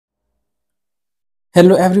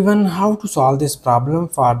Hello everyone, how to solve this problem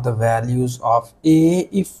for the values of a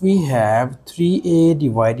if we have 3a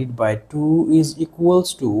divided by 2 is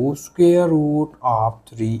equals to square root of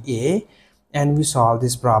 3a, and we solve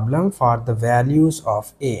this problem for the values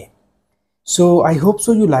of a. So I hope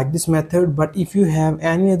so you like this method, but if you have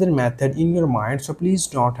any other method in your mind, so please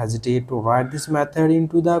don't hesitate to write this method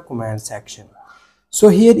into the comment section. So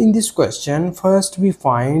here in this question, first we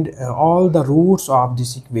find all the roots of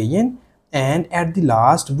this equation, and at the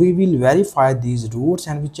last we will verify these roots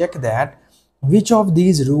and we check that which of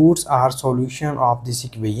these roots are solution of this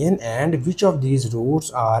equation and which of these roots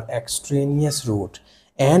are extraneous root.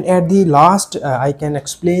 And at the last I can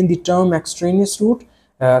explain the term extraneous root.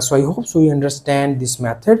 So I hope so you understand this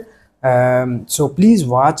method. So please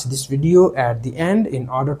watch this video at the end in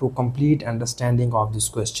order to complete understanding of this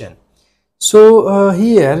question. So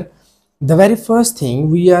here the very first thing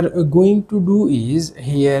we are going to do is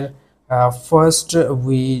here first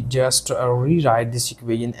we just rewrite this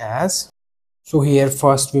equation as, so here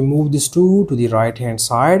first we move this 2 to the right hand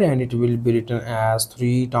side and it will be written as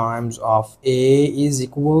 3 times of a is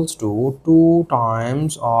equals to 2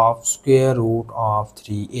 times of square root of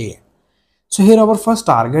 3a. So here our first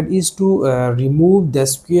target is to remove the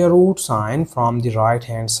square root sign from the right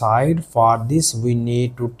hand side. For this we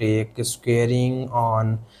need to take squaring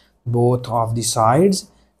on both of the sides.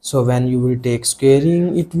 So when you will take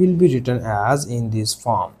squaring, it will be written as in this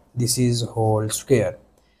form. This is whole square.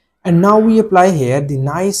 And now we apply here the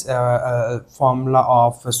nice formula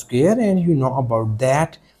of a square, and you know about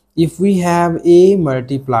that. If we have a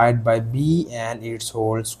multiplied by b and its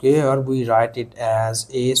whole square, we write it as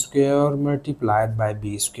a square multiplied by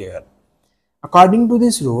b square. According to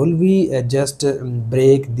this rule, we just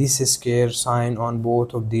break this square sign on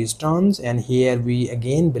both of these terms, and here we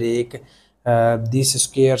again break this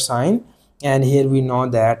square sign, and here we know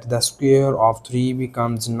that the square of 3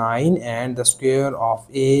 becomes 9 and the square of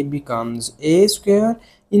a becomes a square.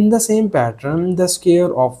 In the same pattern, the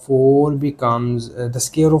square of 4 becomes the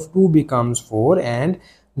square of 2 becomes 4, and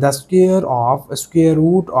the square of square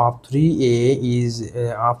root of 3a is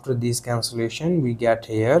after this cancellation we get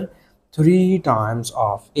here 3 times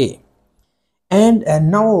of a. And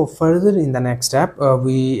now further in the next step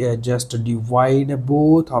we just divide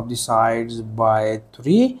both of the sides by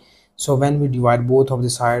 3. So when we divide both of the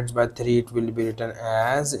sides by 3, it will be written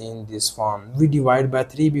as in this form. We divide by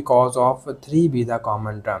 3 because of 3 be the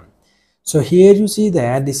common term. So here you see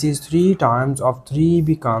that this is 3 times of 3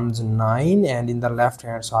 becomes 9, and in the left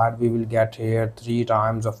hand side we will get here 3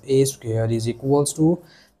 times of a square is equals to,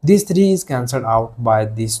 this 3 is cancelled out by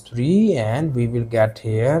this 3 and we will get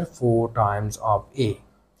here 4 times of a.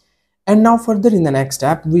 And now further in the next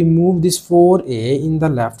step we move this 4a in the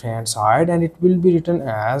left hand side and it will be written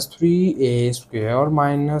as 3a square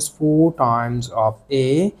minus 4 times of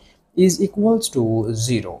a is equals to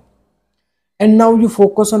 0. And now you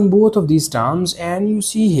focus on both of these terms and you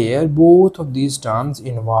see here both of these terms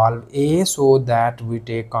involve a, so that we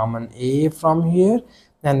take common a from here,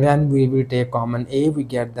 and when we will take common a we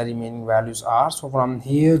get the remaining values are. So from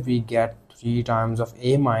here we get 3 times of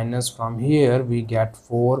a minus from here we get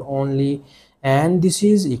 4 only, and this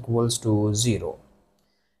is equals to 0.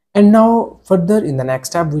 And now further in the next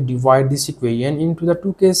step we divide this equation into the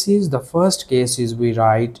two cases. The first case is we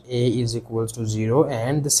write a is equals to 0,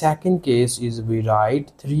 and the second case is we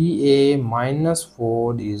write 3a minus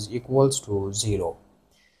 4 is equals to 0.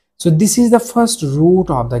 So this is the first root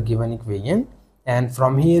of the given equation, and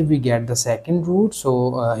from here we get the second root.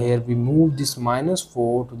 So here we move this minus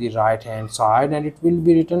 4 to the right hand side and it will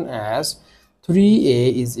be written as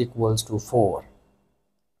 3a is equals to 4.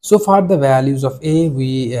 So for the values of a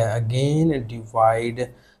we again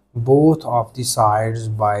divide both of the sides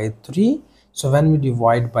by 3. So when we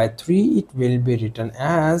divide by 3 it will be written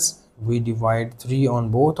as, we divide 3 on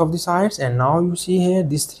both of the sides, and now you see here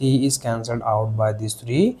this 3 is cancelled out by this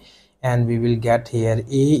 3 and we will get here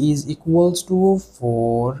a is equals to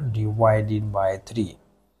 4 divided by 3.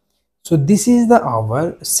 So this is the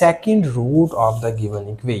our second root of the given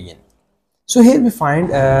equation. So here we find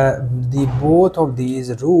the both of these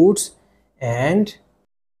roots, and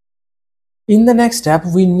in the next step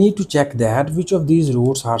we need to check that which of these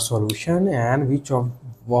roots are solution and which of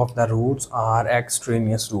the roots are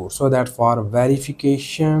extraneous roots. So that for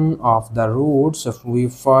verification of the roots we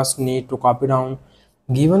first need to copy down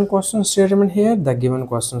given question statement. Here the given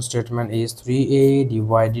question statement is 3a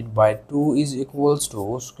divided by 2 is equals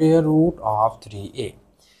to square root of 3a.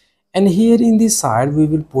 And here in this side we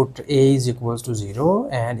will put a is equals to 0,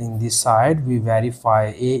 and in this side we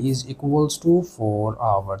verify a is equals to 4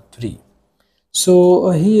 over 3.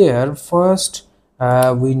 So here first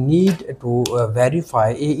we need to verify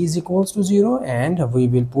a is equals to 0, and we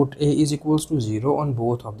will put a is equals to 0 on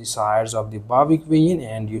both of the sides of the above equation.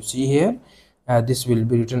 And you see here, this will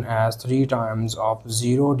be written as 3 times of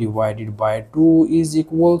 0 divided by 2 is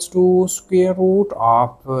equals to square root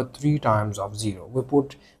of 3 times of 0. We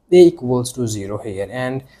put a equals to 0 here,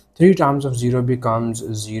 and 3 times of 0 becomes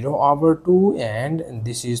 0 over 2, and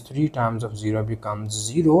this is 3 times of 0 becomes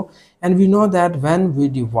 0. And we know that when we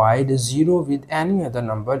divide 0 with any other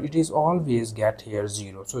number, it is always get here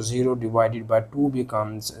 0. So 0 divided by 2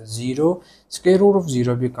 becomes 0, square root of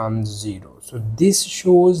 0 becomes 0. So this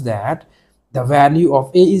shows that the value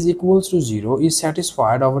of a is equals to 0 is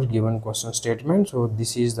satisfied our given question statement. So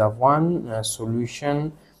this is the one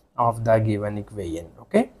solution of the given equation.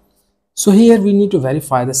 Okay, so here we need to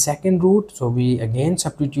verify the second root. So we again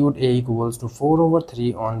substitute a equals to 4 over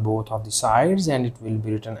 3 on both of the sides, and it will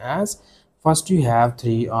be written as, first you have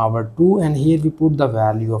 3 over 2, and here we put the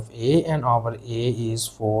value of a, and our a is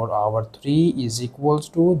 4 over 3 is equals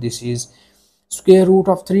to, this is square root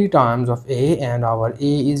of 3 times of a, and our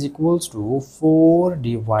a is equals to 4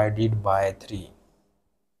 divided by 3.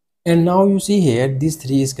 And now you see here, this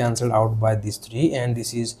 3 is cancelled out by this 3, and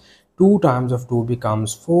this is 2 times of 2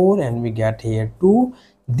 becomes 4, and we get here 2.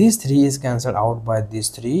 This 3 is cancelled out by this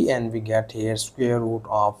 3, and we get here square root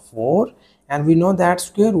of 4, and we know that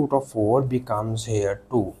square root of 4 becomes here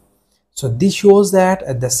 2. So this shows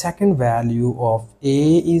that the second value of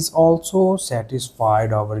a is also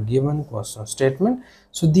satisfied our given question statement.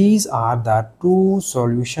 So these are the two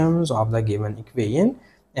solutions of the given equation,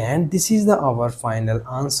 and this is our final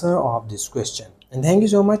answer of this question. And thank you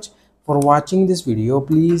so much for watching this video.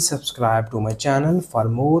 Please subscribe to my channel for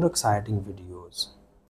more exciting videos.